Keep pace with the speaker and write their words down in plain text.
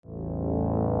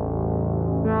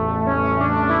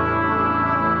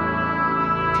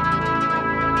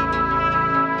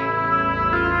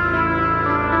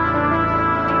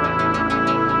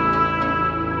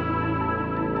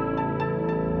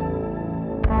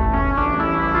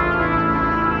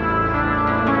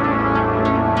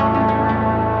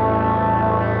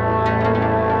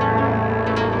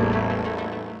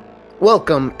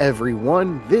Welcome,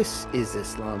 everyone. This is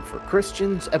Islam for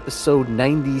Christians, episode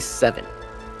 97,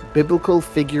 Biblical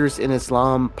Figures in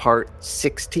Islam, part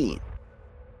 16,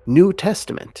 New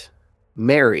Testament,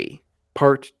 Mary,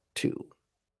 part 2.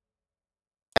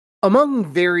 Among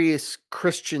various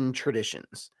Christian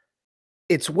traditions,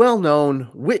 it's well known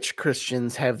which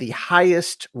Christians have the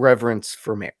highest reverence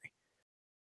for Mary.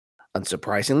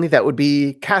 Unsurprisingly, that would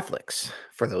be Catholics,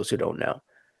 for those who don't know.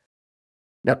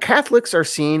 Now, Catholics are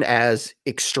seen as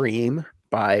extreme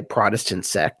by Protestant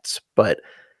sects, but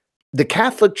the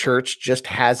Catholic Church just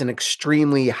has an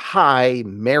extremely high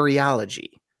Mariology,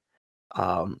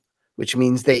 which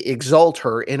means they exalt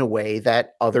her in a way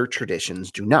that other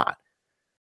traditions do not.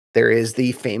 There is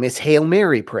the famous Hail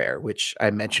Mary prayer, which I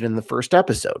mentioned in the first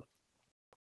episode.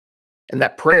 And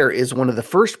that prayer is one of the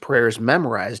first prayers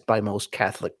memorized by most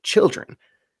Catholic children,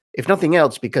 if nothing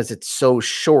else because it's so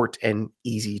short and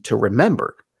easy to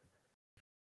remember.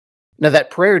 Now,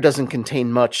 that prayer doesn't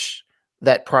contain much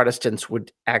that Protestants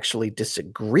would actually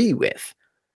disagree with.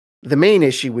 The main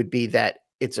issue would be that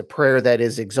it's a prayer that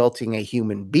is exalting a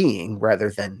human being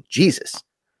rather than Jesus,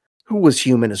 who was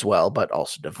human as well, but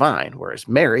also divine, whereas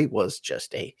Mary was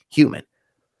just a human.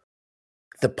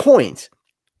 The point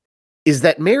is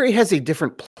that Mary has a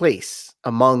different place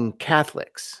among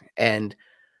Catholics, and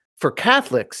for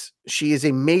Catholics, she is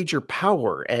a major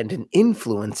power and an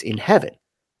influence in heaven.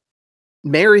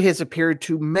 Mary has appeared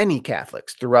to many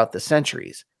Catholics throughout the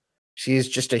centuries. She is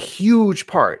just a huge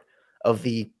part of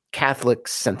the Catholic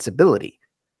sensibility.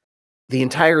 The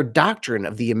entire doctrine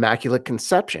of the Immaculate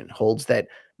Conception holds that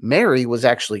Mary was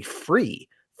actually free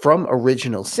from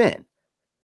original sin.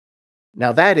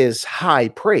 Now, that is high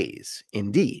praise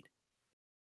indeed.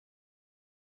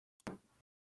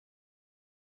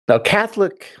 Now,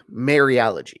 Catholic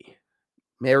Mariology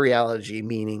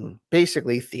meaning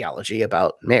basically theology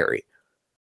about Mary.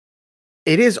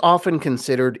 It is often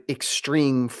considered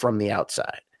extreme from the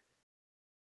outside.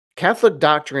 Catholic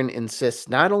doctrine insists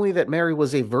not only that Mary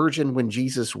was a virgin when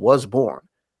Jesus was born,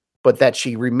 but that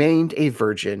she remained a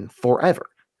virgin forever,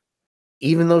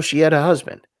 even though she had a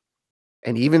husband.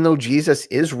 And even though Jesus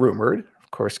is rumored,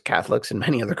 of course, Catholics and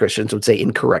many other Christians would say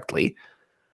incorrectly,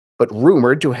 but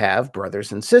rumored to have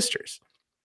brothers and sisters.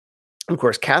 Of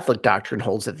course, Catholic doctrine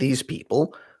holds that these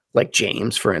people, like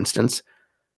James, for instance,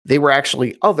 they were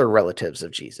actually other relatives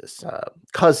of Jesus,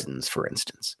 cousins, for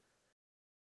instance.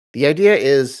 The idea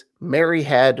is Mary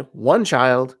had one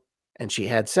child and she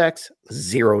had sex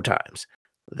 0 times.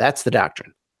 That's the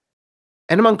doctrine.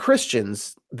 And among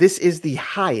Christians, this is the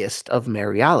highest of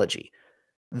Mariology,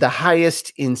 the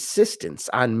highest insistence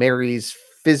on Mary's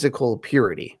physical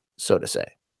purity, so to say.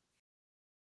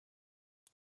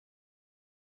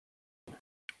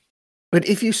 But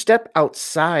if you step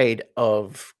outside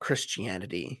of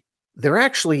Christianity, there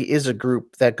actually is a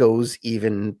group that goes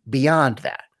even beyond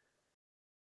that.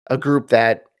 A group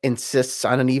that insists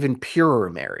on an even purer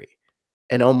Mary,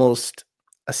 an almost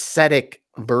ascetic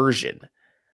version,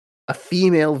 a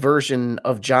female version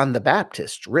of John the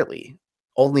Baptist, really,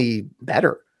 only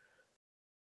better.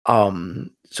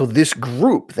 So this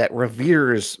group that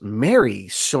reveres Mary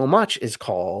so much is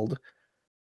called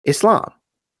Islam.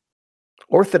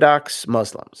 Orthodox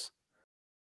Muslims.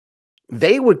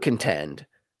 They would contend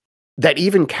that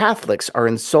even Catholics are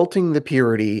insulting the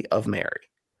purity of Mary.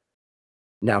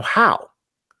 Now, how?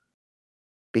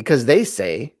 Because they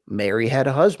say Mary had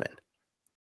a husband.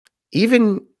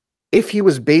 Even if he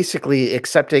was basically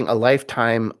accepting a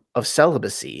lifetime of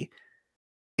celibacy,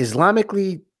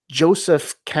 Islamically,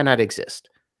 Joseph cannot exist.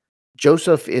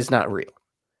 Joseph is not real.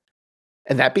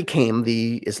 And that became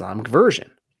the Islamic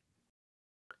version.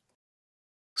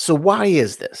 So why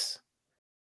is this?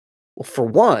 Well, for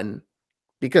one,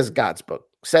 because God's book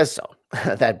says so,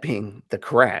 that being the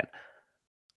Quran.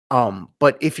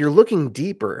 But if you're looking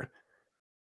deeper,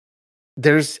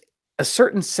 there's a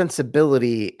certain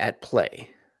sensibility at play,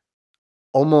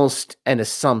 almost an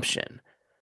assumption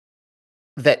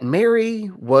that Mary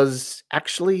was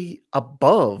actually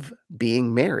above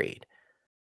being married.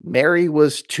 Mary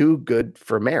was too good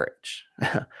for marriage.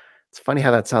 It's funny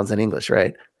how that sounds in English,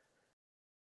 right?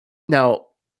 Now,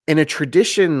 in a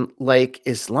tradition like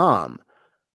Islam,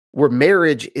 where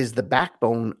marriage is the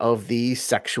backbone of the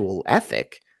sexual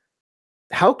ethic,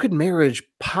 how could marriage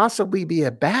possibly be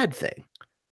a bad thing?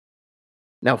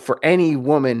 Now, for any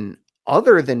woman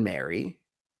other than Mary,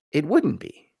 it wouldn't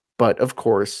be. But of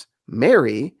course,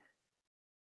 Mary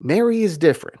is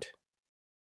different.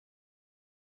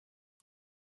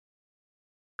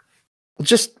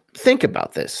 Just think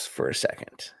about this for a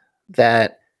second,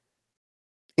 that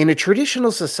in a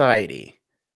traditional society,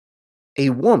 a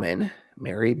woman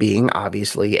Mary being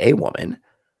obviously a woman,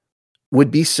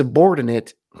 would be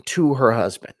subordinate to her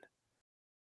husband.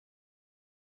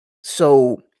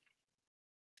 So,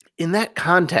 in that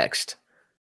context,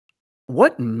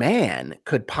 what man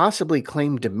could possibly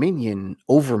claim dominion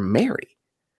over Mary?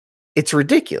 It's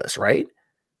ridiculous, right?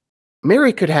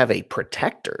 Mary could have a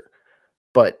protector,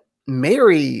 but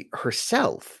Mary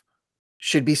herself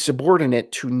should be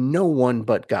subordinate to no one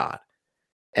but God,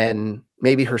 and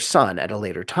maybe her son at a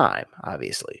later time,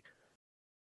 obviously.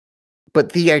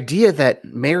 But the idea that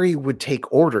Mary would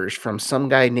take orders from some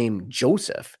guy named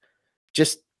Joseph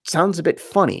just sounds a bit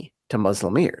funny to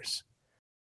Muslim ears.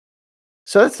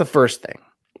 So that's the first thing.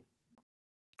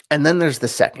 And then there's the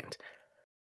second.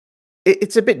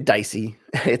 It's a bit dicey.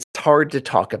 It's hard to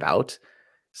talk about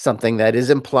something that is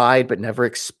implied but never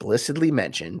explicitly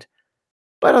mentioned,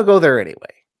 but I'll go there anyway.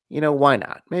 Why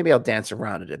not? Maybe I'll dance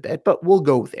around it a bit, but we'll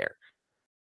go there.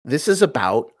 This is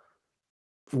about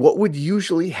what would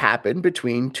usually happen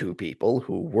between two people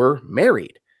who were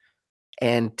married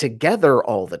and together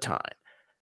all the time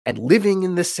and living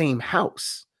in the same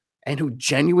house and who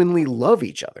genuinely love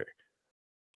each other.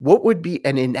 What would be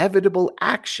an inevitable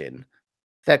action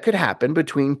that could happen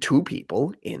between two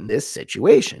people in this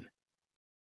situation?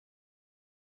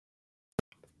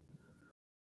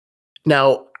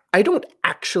 Now, I don't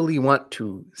actually want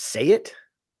to say it,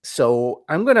 so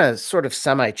I'm going to sort of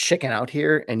semi chicken out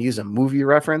here and use a movie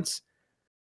reference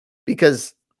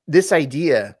because this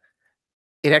idea,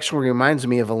 it actually reminds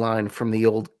me of a line from the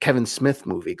old Kevin Smith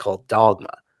movie called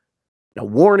Dogma. Now,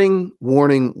 warning,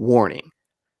 warning, warning.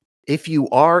 If you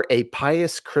are a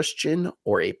pious Christian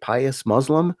or a pious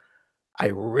Muslim, I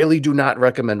really do not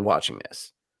recommend watching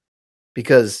this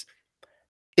because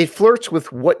it flirts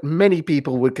with what many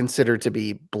people would consider to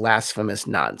be blasphemous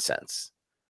nonsense.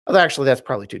 Although actually, that's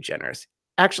probably too generous.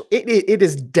 Actually, it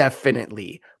is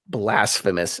definitely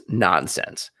blasphemous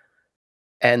nonsense.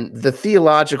 And the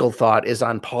theological thought is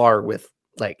on par with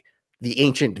like the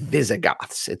ancient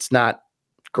Visigoths. It's not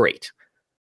great.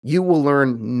 You will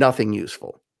learn nothing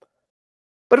useful.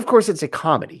 But of course, it's a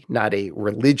comedy, not a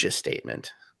religious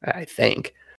statement, I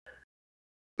think.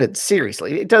 But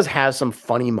seriously, it does have some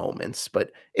funny moments,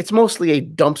 but it's mostly a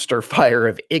dumpster fire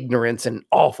of ignorance and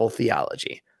awful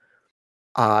theology.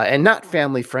 And not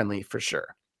family friendly for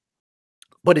sure.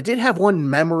 But it did have one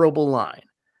memorable line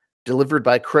delivered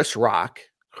by Chris Rock,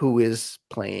 who is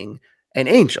playing an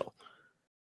angel.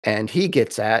 And he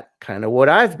gets at kind of what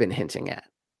I've been hinting at.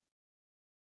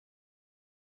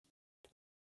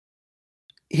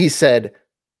 He said,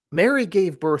 Mary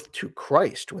gave birth to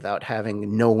Christ without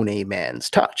having known a man's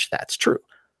touch. That's true.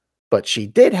 But she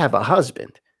did have a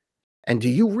husband. And do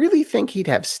you really think he'd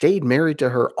have stayed married to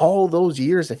her all those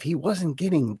years if he wasn't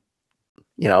getting,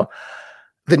 the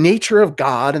nature of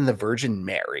God and the Virgin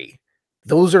Mary?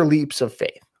 Those are leaps of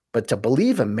faith. But to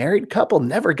believe a married couple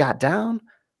never got down,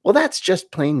 well, that's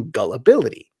just plain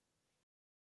gullibility.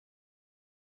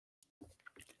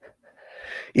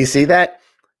 You see that?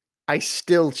 I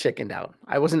still chickened out.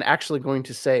 I wasn't actually going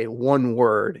to say one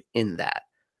word in that.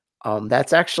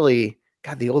 That's actually,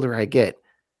 God, the older I get,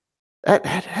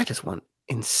 that is one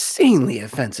insanely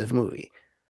offensive movie.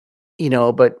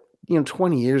 But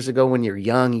 20 years ago when you're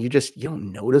young, you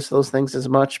don't notice those things as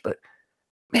much, but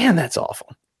man, that's awful.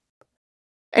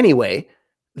 Anyway,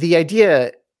 the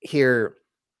idea here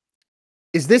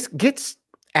is this gets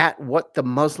at what the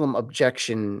Muslim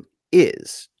objection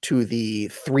is to the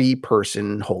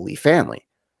three-person Holy Family.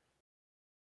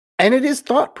 And it is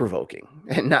thought-provoking,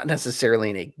 and not necessarily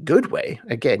in a good way.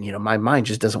 Again, my mind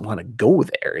just doesn't want to go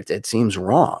there. It seems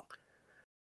wrong.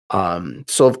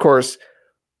 So, of course,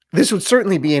 this would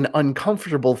certainly be an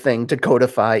uncomfortable thing to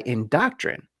codify in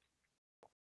doctrine.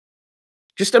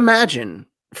 Just imagine,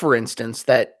 for instance,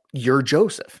 that you're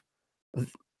Joseph.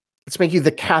 Let's make you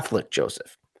the Catholic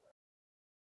Joseph.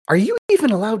 Are you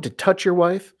even allowed to touch your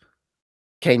wife?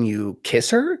 Can you kiss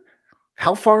her?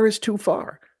 How far is too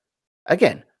far?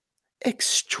 Again,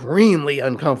 extremely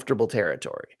uncomfortable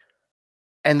territory.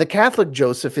 And the Catholic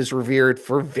Joseph is revered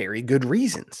for very good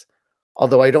reasons.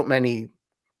 Although I don't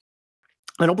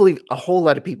believe a whole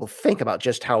lot of people think about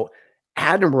just how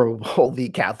admirable the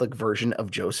Catholic version of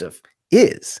Joseph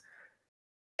is.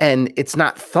 And it's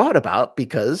not thought about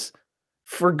because,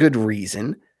 for good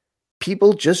reason,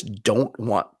 people just don't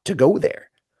want to go there.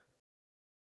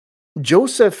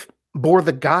 Joseph bore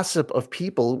the gossip of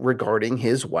people regarding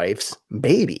his wife's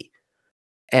baby.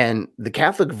 And the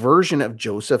Catholic version of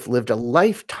Joseph lived a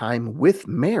lifetime with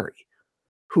Mary,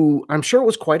 who I'm sure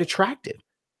was quite attractive.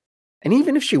 And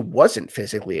even if she wasn't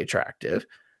physically attractive,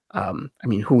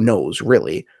 who knows,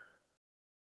 really?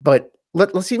 But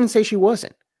let's even say she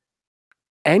wasn't.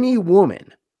 Any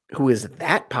woman who is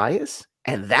that pious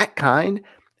and that kind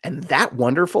and that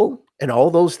wonderful and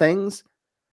all those things,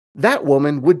 that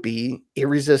woman would be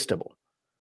irresistible.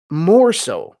 More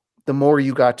so the more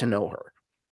you got to know her.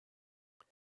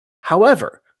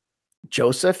 However,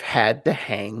 Joseph had to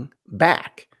hang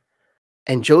back,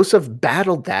 and Joseph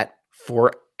battled that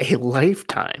for a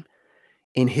lifetime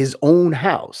in his own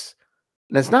house.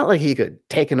 And it's not like he could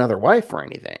take another wife or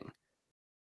anything.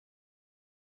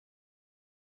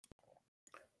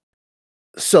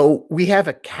 So we have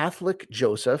a Catholic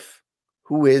Joseph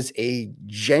who is a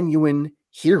genuine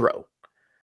hero,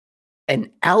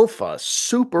 an alpha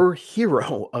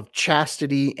superhero of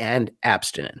chastity and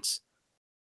abstinence.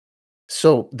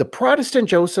 So the Protestant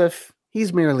Joseph,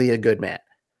 he's merely a good man.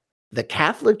 The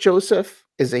Catholic Joseph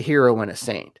is a hero and a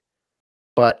saint.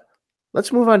 But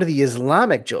let's move on to the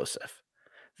Islamic Joseph.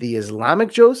 The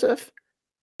Islamic Joseph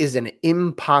is an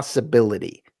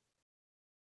impossibility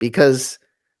because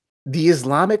the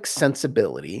Islamic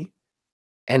sensibility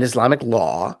and Islamic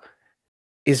law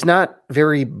is not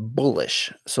very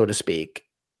bullish, so to speak.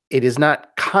 It is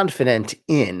not confident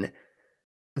in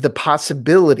the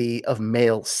possibility of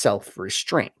male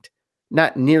self-restraint,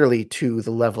 not nearly to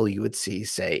the level you would see,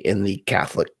 say, in the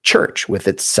Catholic Church with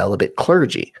its celibate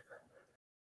clergy.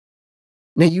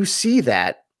 Now, you see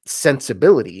that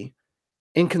sensibility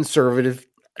in conservative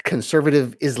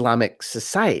Islamic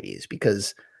societies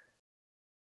because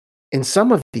in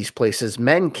some of these places,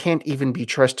 men can't even be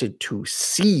trusted to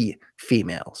see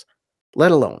females,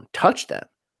 let alone touch them,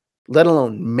 let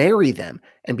alone marry them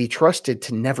and be trusted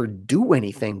to never do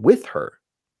anything with her.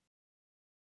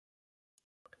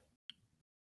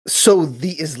 So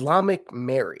the Islamic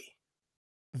Mary,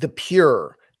 the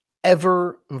pure,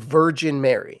 ever Virgin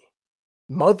Mary,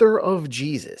 mother of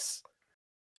Jesus,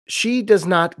 she does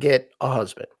not get a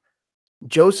husband.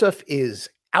 Joseph is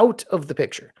out of the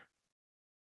picture.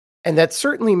 And that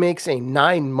certainly makes a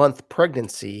 9-month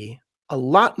pregnancy a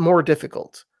lot more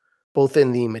difficult, both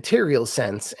in the material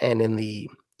sense and in the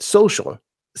social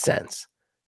sense.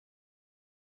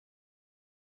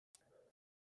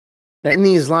 Now, in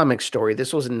the Islamic story,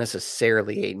 this wasn't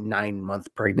necessarily a 9-month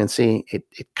pregnancy. It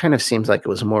kind of seems like it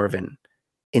was more of an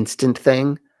instant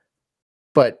thing.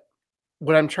 But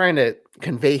what I'm trying to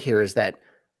convey here is that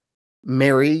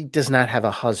Mary does not have a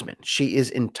husband. She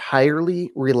is entirely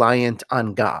reliant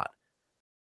on God,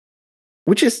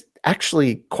 which is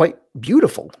actually quite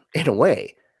beautiful in a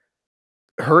way.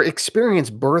 Her experience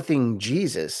birthing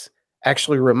Jesus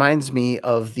actually reminds me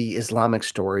of the Islamic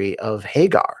story of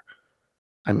Hagar.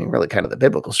 I mean, really kind of the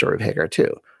biblical story of Hagar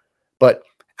too, but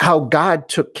how God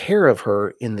took care of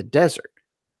her in the desert.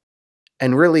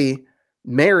 And really,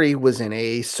 Mary was in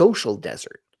a social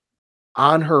desert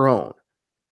on her own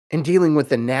and dealing with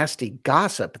the nasty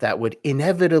gossip that would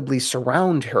inevitably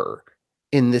surround her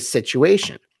in this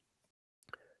situation,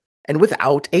 and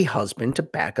without a husband to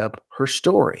back up her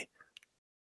story.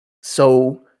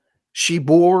 So she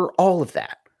bore all of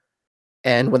that.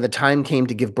 And when the time came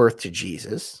to give birth to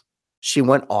Jesus, she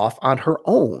went off on her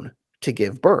own to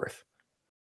give birth.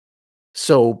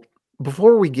 So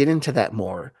before we get into that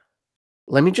more,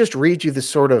 let me just read you the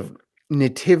sort of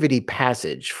nativity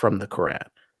passage from the Quran.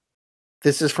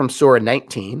 This is from Surah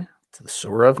 19, to the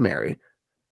Surah of Mary,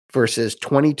 verses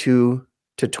 22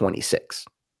 to 26.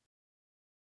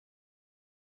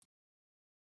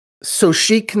 So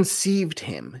she conceived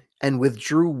him and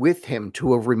withdrew with him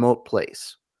to a remote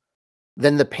place.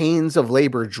 Then the pains of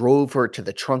labor drove her to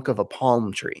the trunk of a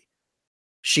palm tree.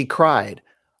 She cried,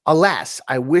 "Alas,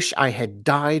 I wish I had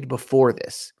died before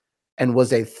this, and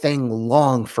was a thing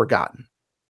long forgotten."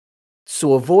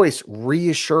 So a voice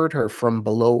reassured her from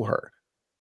below her,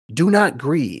 "Do not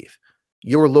grieve.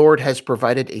 Your Lord has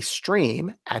provided a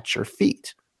stream at your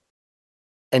feet.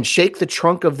 And shake the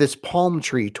trunk of this palm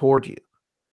tree toward you.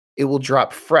 It will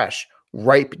drop fresh,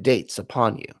 ripe dates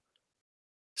upon you.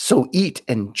 So eat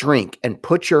and drink and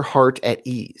put your heart at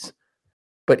ease.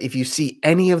 But if you see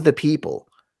any of the people,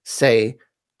 say,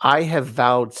 I have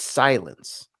vowed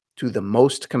silence to the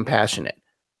most compassionate.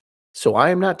 So I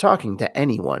am not talking to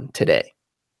anyone today."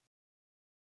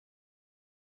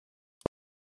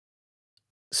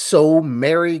 So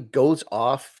Mary goes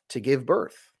off to give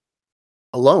birth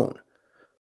alone.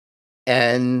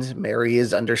 And Mary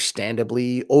is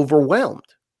understandably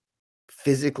overwhelmed,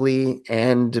 physically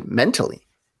and mentally.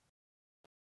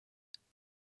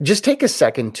 Just take a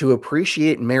second to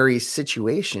appreciate Mary's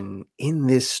situation in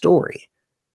this story.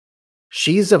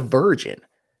 She's a virgin,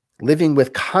 living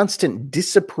with constant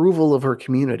disapproval of her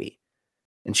community,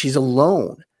 and she's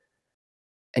alone,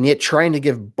 and yet trying to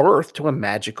give birth to a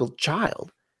magical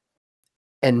child.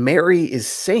 And Mary is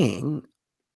saying,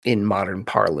 in modern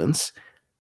parlance.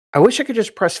 I wish I could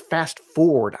just press fast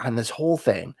forward on this whole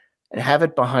thing and have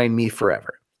it behind me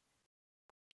forever.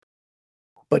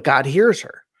 But God hears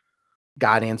her.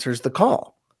 God answers the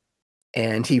call,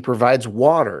 and he provides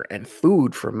water and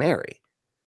food for Mary.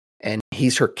 And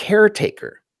he's her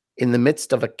caretaker in the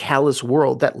midst of a callous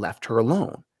world that left her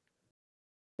alone.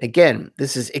 Again,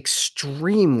 this is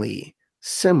extremely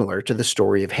similar to the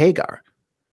story of Hagar,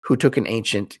 who took an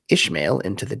ancient Ishmael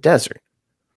into the desert.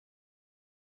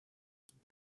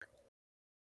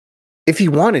 If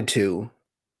you wanted to,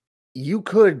 you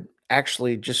could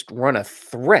actually just run a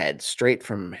thread straight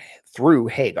from through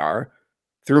Hagar,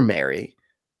 through Mary,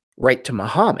 right to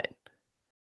Muhammad.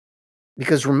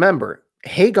 Because remember,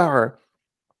 Hagar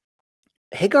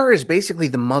is basically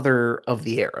the mother of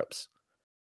the Arabs,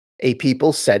 a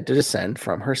people said to descend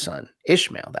from her son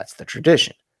Ishmael. That's the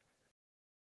tradition.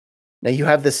 Now you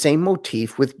have the same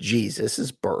motif with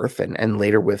Jesus' birth and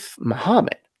later with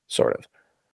Muhammad, sort of.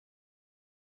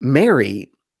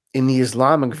 Mary, in the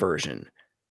Islamic version,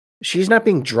 she's not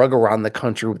being dragged around the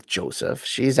country with Joseph.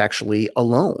 She's actually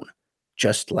alone,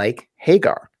 just like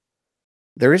Hagar.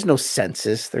 There is no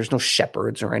census, there's no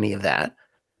shepherds or any of that.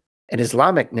 An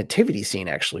Islamic nativity scene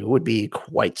actually would be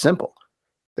quite simple.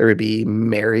 There would be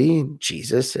Mary,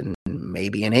 Jesus, and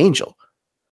maybe an angel.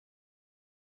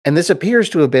 And this appears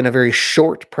to have been a very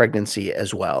short pregnancy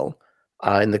as well.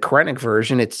 In the Quranic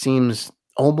version, it seems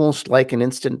almost like an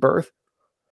instant birth.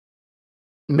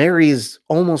 Mary's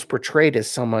almost portrayed as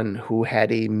someone who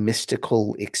had a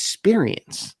mystical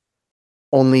experience.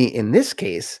 Only in this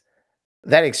case,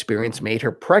 that experience made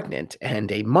her pregnant and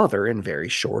a mother in very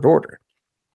short order.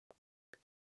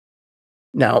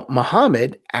 Now,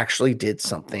 Muhammad actually did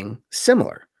something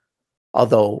similar,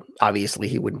 although obviously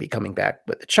he wouldn't be coming back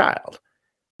with a child.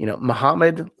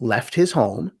 Muhammad left his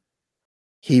home,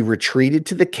 he retreated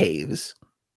to the caves,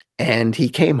 and he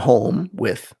came home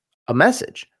with a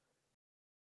message.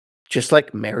 Just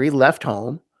like Mary left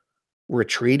home,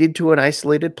 retreated to an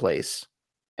isolated place,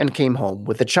 and came home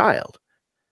with a child.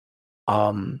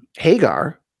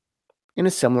 Hagar, in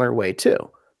a similar way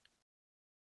too.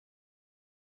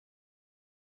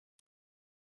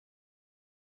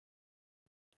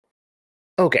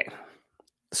 Okay,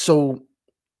 so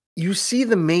you see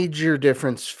the major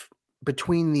difference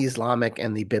between the Islamic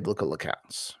and the biblical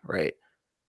accounts, right?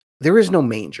 There is no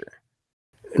manger,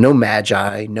 no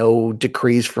magi, no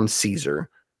decrees from Caesar,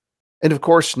 and of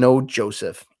course, no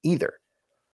Joseph either.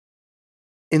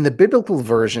 In the biblical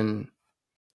version,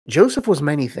 Joseph was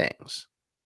many things.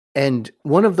 And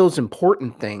one of those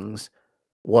important things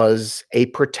was a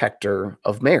protector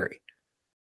of Mary.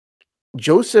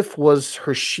 Joseph was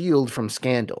her shield from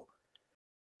scandal,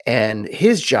 and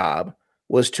his job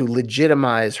was to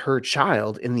legitimize her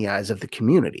child in the eyes of the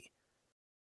community.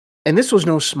 And this was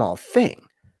no small thing.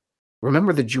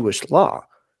 Remember the Jewish law.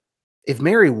 If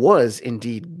Mary was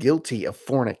indeed guilty of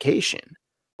fornication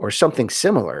or something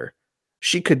similar,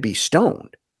 she could be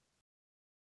stoned.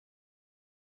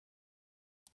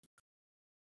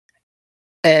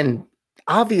 And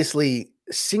obviously,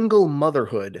 single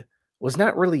motherhood was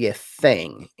not really a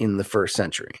thing in the first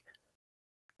century.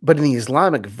 But in the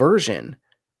Islamic version,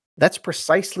 that's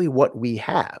precisely what we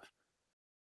have.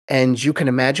 And you can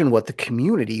imagine what the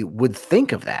community would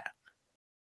think of that.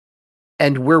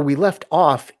 And where we left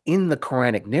off in the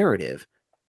Quranic narrative,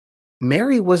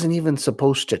 Mary wasn't even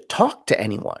supposed to talk to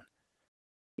anyone.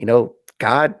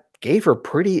 God gave her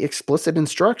pretty explicit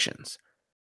instructions.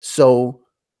 So,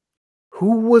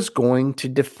 who was going to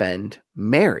defend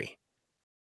Mary?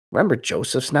 Remember,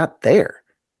 Joseph's not there.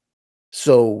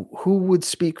 So, who would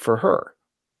speak for her?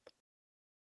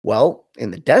 Well,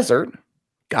 in the desert,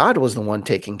 God was the one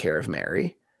taking care of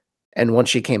Mary. And once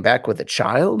she came back with a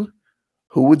child,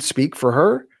 who would speak for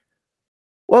her?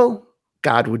 Well,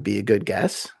 God would be a good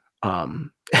guess.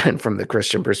 And from the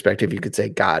Christian perspective, you could say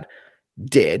God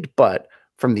did. But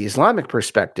from the Islamic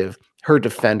perspective, her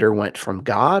defender went from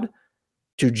God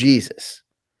to Jesus.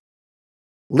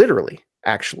 Literally,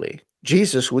 actually,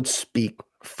 Jesus would speak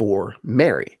for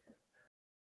Mary.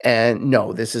 And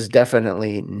no, this is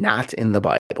definitely not in the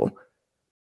Bible.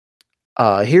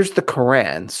 Here's the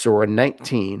Quran, Surah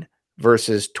 19,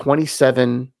 verses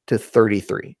 27 to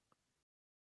 33.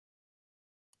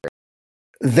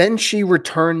 Then she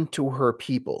returned to her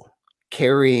people,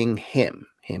 carrying him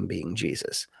being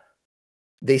Jesus.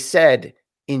 They said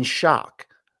in shock,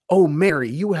 "Oh, Mary,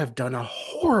 you have done a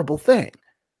horrible thing.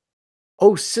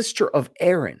 Oh, sister of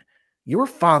Aaron, your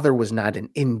father was not an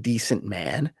indecent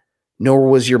man, nor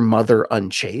was your mother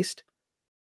unchaste."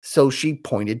 So she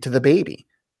pointed to the baby.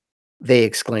 They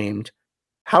exclaimed,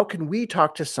 How can we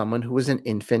talk to someone who was an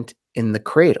infant in the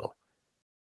cradle?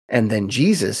 And then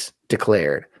Jesus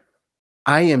declared,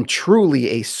 I am truly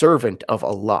a servant of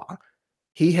Allah.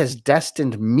 He has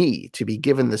destined me to be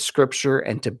given the scripture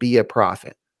and to be a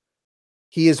prophet.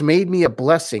 He has made me a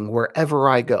blessing wherever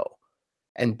I go,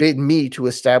 and bid me to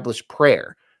establish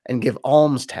prayer and give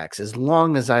alms tax as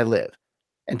long as I live,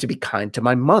 and to be kind to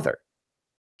my mother.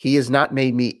 He has not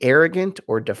made me arrogant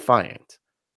or defiant.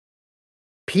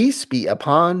 Peace be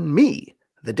upon me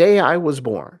the day I was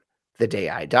born, the day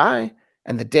I die,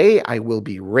 and the day I will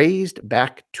be raised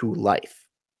back to life.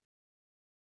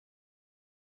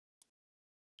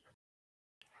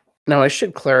 Now, I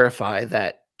should clarify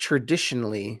that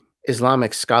traditionally,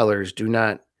 Islamic scholars do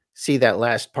not see that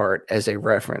last part as a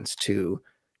reference to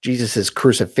Jesus'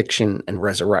 crucifixion and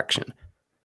resurrection.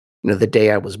 The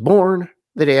day I was born,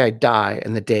 the day I die,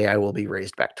 and the day I will be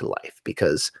raised back to life.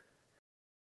 Because,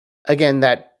 again,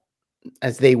 that,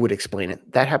 as they would explain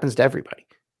it, that happens to everybody.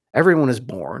 Everyone is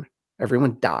born,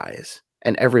 everyone dies,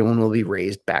 and everyone will be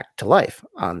raised back to life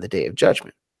on the day of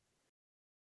judgment.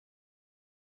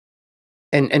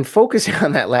 And focusing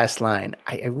on that last line,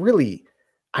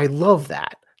 I love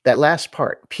that last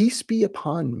part. Peace be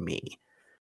upon me.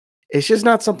 It's just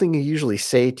not something you usually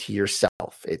say to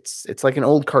yourself. It's like an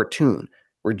old cartoon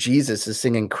where Jesus is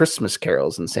singing Christmas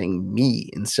carols and saying me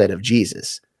instead of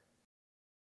Jesus.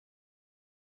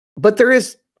 But there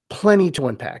is plenty to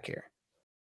unpack here.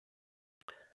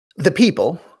 The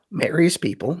people, Mary's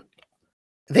people,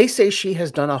 they say she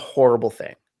has done a horrible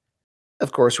thing.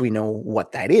 Of course, we know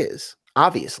what that is,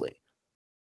 obviously.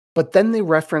 But then they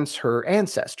reference her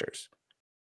ancestors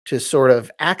to sort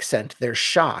of accent their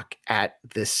shock at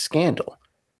this scandal.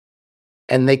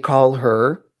 And they call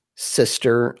her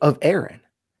Sister of Aaron.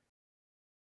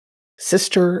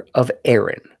 Sister of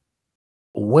Aaron.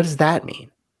 What does that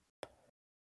mean?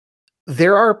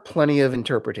 There are plenty of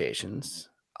interpretations.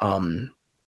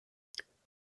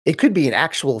 It could be an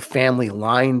actual family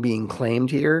line being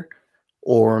claimed here,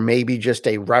 or maybe just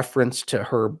a reference to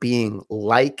her being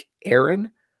like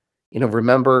Aaron.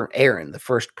 Remember Aaron, the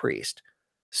first priest.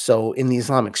 So in the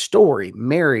Islamic story,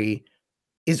 Mary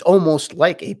is almost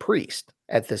like a priest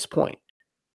at this point,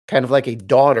 kind of like a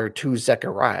daughter to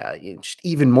Zechariah,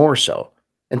 even more so.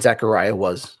 And Zechariah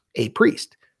was a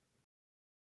priest.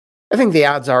 I think the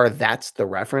odds are that's the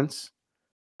reference.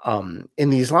 In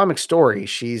the Islamic story,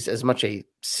 she's as much a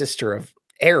sister of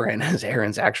Aaron as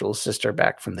Aaron's actual sister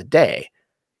back from the day,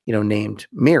 named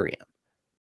Miriam.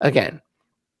 Again,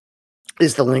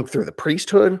 is the link through the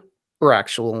priesthood or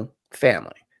actual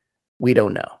family? We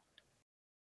don't know.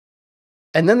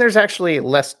 And then there's actually a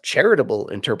less charitable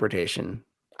interpretation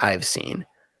I've seen,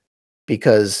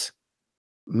 because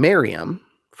Miriam,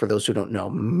 for those who don't know,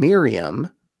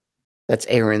 Miriam, that's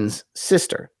Aaron's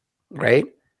sister, right?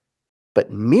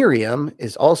 But Miriam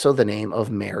is also the name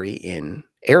of Mary in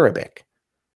Arabic.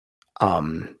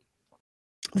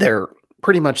 They're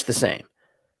pretty much the same.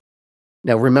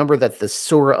 Now, remember that the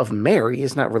Surah of Mary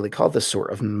is not really called the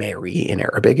Surah of Mary in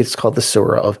Arabic. It's called the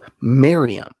Surah of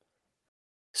Maryam.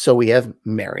 So we have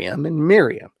Maryam and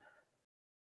Miriam.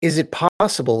 Is it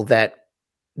possible that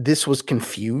this was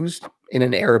confused in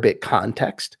an Arabic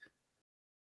context?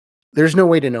 There's no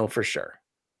way to know for sure.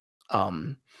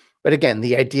 But again,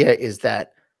 the idea is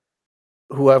that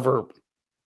whoever,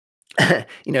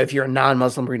 if you're a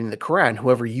non-Muslim reading the Quran,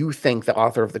 whoever you think the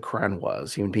author of the Quran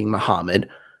was, even being Muhammad,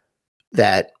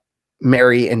 that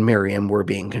Mary and Miriam were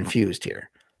being confused here.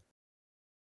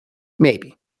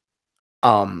 Maybe.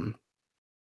 It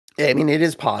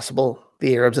is possible.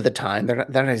 The Arabs at the time, they're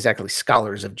not exactly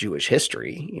scholars of Jewish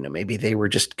history. Maybe they were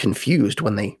just confused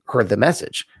when they heard the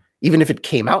message. Even if it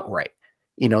came out right,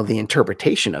 the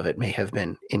interpretation of it may have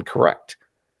been incorrect.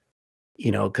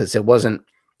 Because it wasn't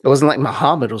like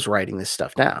Muhammad was writing this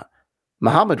stuff down.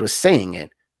 Muhammad was saying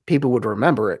it, people would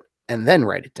remember it, and then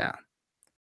write it down.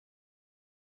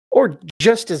 Or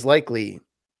just as likely,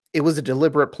 it was a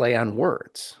deliberate play on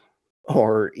words.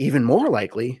 Or even more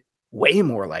likely, way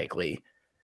more likely,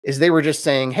 is they were just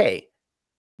saying, hey,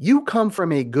 you come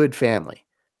from a good family.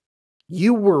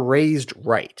 You were raised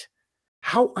right.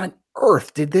 How on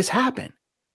earth did this happen?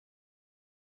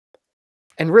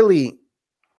 And really,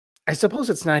 I suppose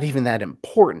it's not even that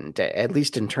important, at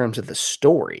least in terms of the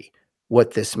story,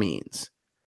 what this means.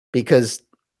 Because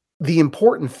the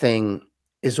important thing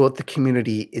is what the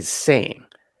community is saying.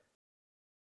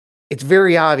 It's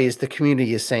very obvious the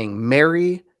community is saying,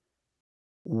 Mary,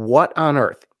 what on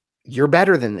earth? You're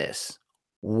better than this.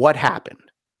 What happened?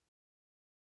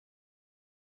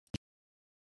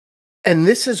 And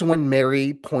this is when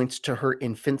Mary points to her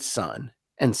infant son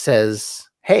and says,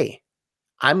 hey,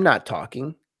 I'm not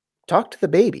talking. Talk to the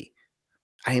baby.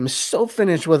 I am so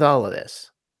finished with all of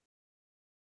this.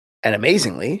 And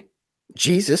amazingly,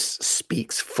 Jesus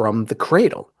speaks from the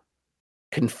cradle,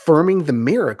 confirming the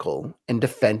miracle and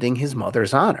defending his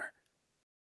mother's honor.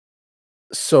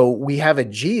 So we have a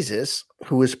Jesus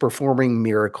who is performing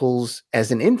miracles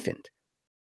as an infant,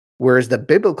 whereas the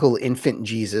biblical infant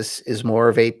Jesus is more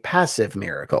of a passive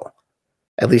miracle,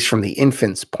 at least from the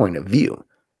infant's point of view.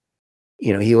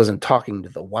 He wasn't talking to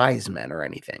the wise men or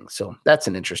anything. So that's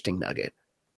an interesting nugget.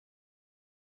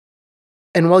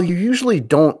 And while you usually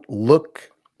don't look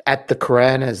at the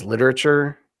Quran as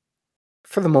literature,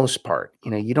 for the most part,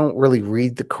 you don't really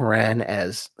read the Quran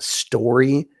as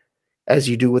story as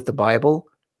you do with the Bible.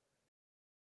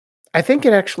 I think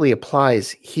it actually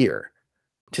applies here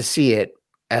to see it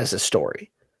as a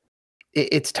story.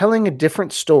 It's telling a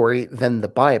different story than the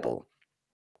Bible,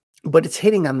 but it's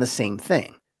hitting on the same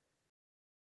thing.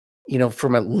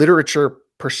 From a literature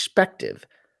perspective,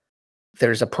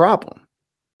 there's a problem,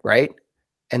 right?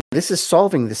 And this is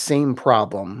solving the same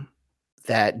problem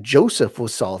that Joseph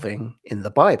was solving in the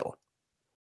Bible.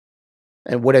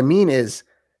 And what I mean is,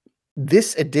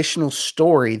 this additional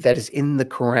story that is in the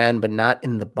Quran but not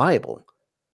in the Bible,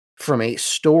 from a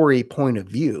story point of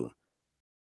view,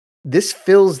 this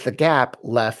fills the gap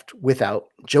left without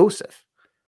Joseph.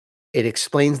 It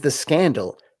explains the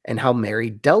scandal and how Mary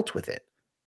dealt with it.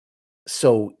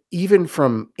 So even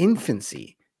from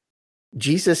infancy,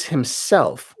 Jesus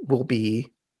himself will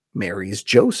be Mary's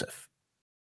Joseph.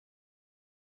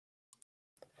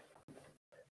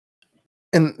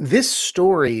 And this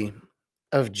story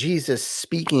of Jesus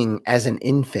speaking as an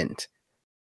infant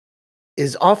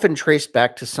is often traced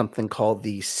back to something called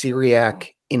the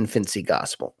Syriac infancy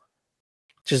gospel,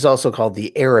 which is also called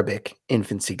the Arabic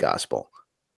infancy gospel.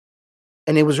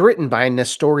 And it was written by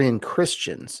Nestorian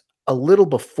Christians a little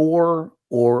before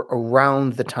or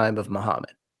around the time of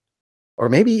Muhammad, or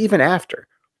maybe even after.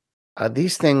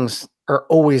 These things are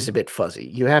always a bit fuzzy.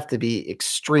 You have to be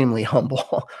extremely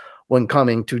humble when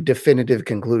coming to definitive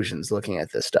conclusions looking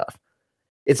at this stuff.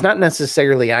 It's not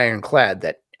necessarily ironclad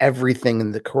that everything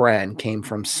in the Quran came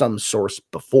from some source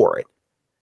before it.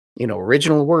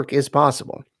 Original work is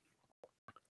possible.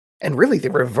 And really,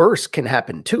 the reverse can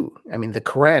happen too. I mean, the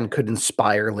Quran could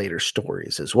inspire later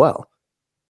stories as well.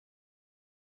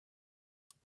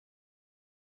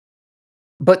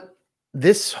 But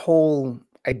this whole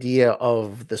idea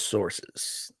of the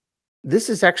sources, this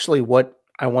is actually what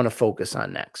I want to focus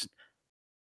on next.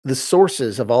 The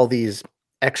sources of all these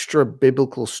extra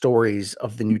biblical stories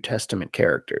of the New Testament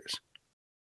characters.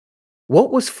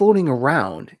 What was floating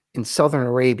around in southern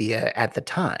Arabia at the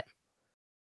time?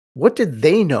 What did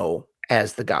they know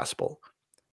as the gospel?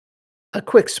 A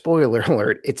quick spoiler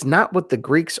alert, it's not what the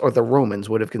Greeks or the Romans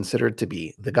would have considered to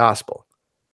be the gospel.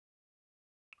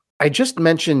 I just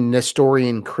mentioned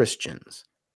Nestorian Christians.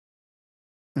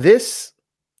 This,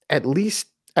 at least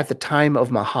at the time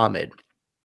of Muhammad,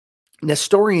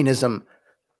 Nestorianism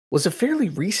was a fairly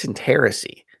recent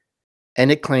heresy, and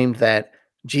it claimed that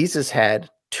Jesus had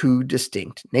two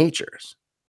distinct natures,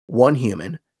 one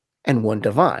human and one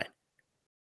divine,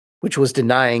 which was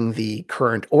denying the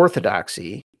current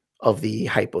orthodoxy of the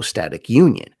hypostatic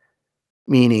union,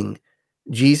 meaning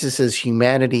Jesus's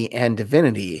humanity and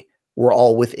divinity were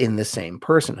all within the same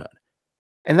personhood.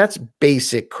 And that's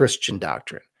basic Christian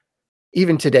doctrine.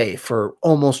 Even today, for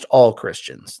almost all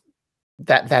Christians,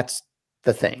 that's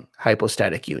the thing,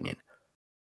 hypostatic union.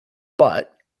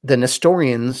 But the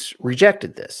Nestorians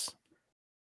rejected this.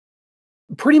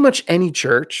 Pretty much any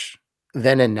church,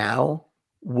 then and now,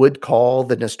 would call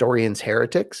the Nestorians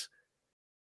heretics.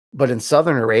 But in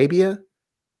southern Arabia,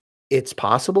 it's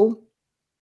possible,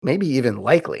 maybe even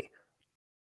likely,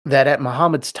 that at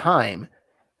Muhammad's time,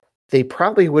 they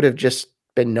probably would have just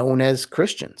been known as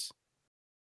Christians.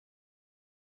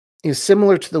 Is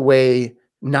similar to the way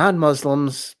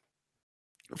non-Muslims,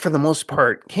 for the most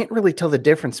part, can't really tell the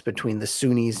difference between the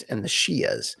Sunnis and the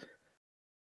Shias.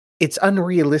 It's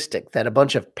unrealistic that a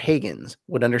bunch of pagans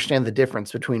would understand the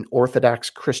difference between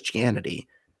Orthodox Christianity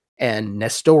and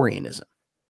Nestorianism.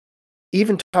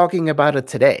 Even talking about it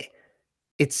today,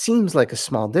 it seems like a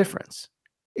small difference.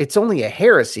 It's only a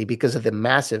heresy because of the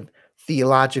massive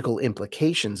theological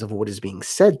implications of what is being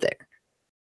said there.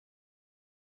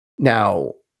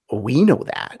 Now, we know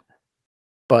that,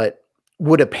 but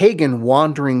would a pagan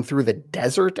wandering through the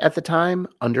desert at the time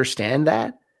understand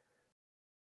that?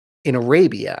 In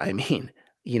Arabia, I mean,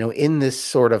 in this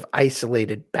sort of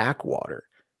isolated backwater,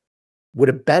 would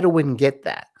a Bedouin get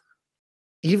that?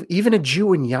 Even a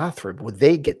Jew in Yathrib, would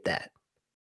they get that?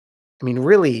 I mean,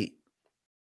 really,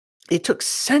 it took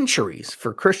centuries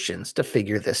for Christians to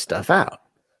figure this stuff out.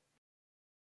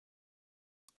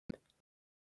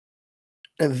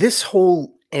 This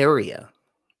whole area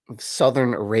of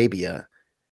southern Arabia,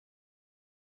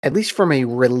 at least from a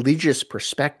religious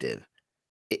perspective,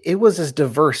 it was as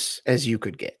diverse as you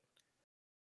could get.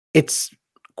 It's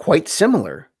quite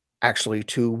similar, actually,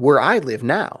 to where I live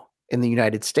now in the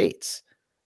United States.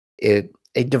 A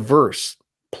diverse,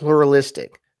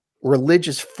 pluralistic,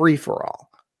 religious free for all,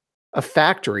 a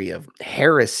factory of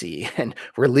heresy and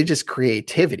religious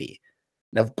creativity,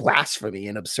 and of blasphemy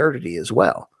and absurdity as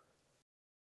well.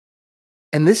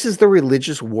 And this is the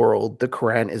religious world the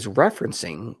Quran is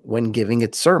referencing when giving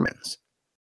its sermons.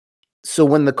 So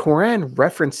when the Quran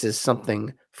references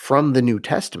something from the New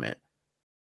Testament,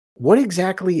 what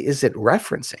exactly is it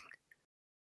referencing?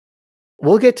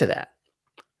 We'll get to that,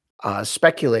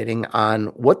 speculating on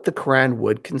what the Quran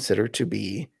would consider to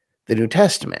be the New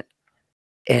Testament,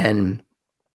 and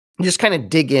just kind of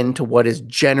dig into what is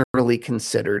generally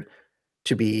considered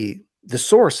to be the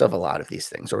source of a lot of these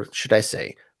things, or should I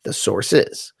say, the source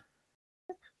is.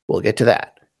 We'll get to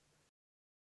that.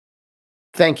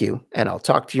 Thank you, and I'll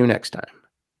talk to you next time.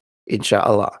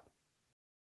 Insha'Allah.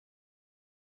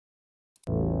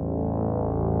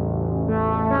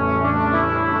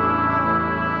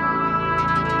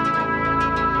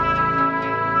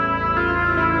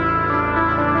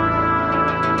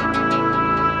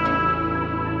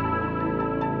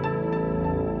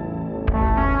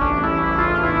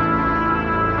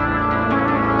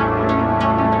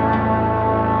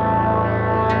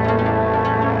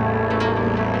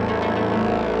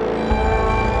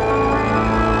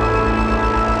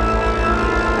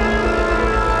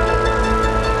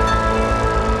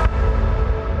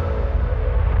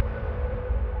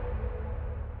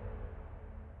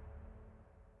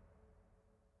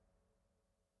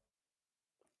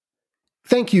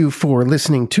 Thank you for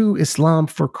listening to Islam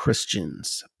for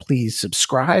Christians. Please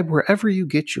subscribe wherever you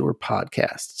get your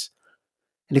podcasts.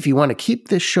 And if you want to keep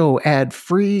this show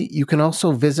ad-free, you can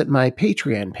also visit my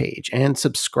Patreon page and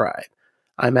subscribe.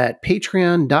 I'm at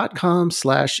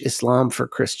patreon.com/Islam for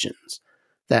Christians.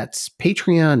 That's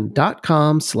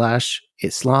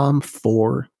patreon.com/Islam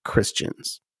for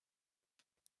Christians.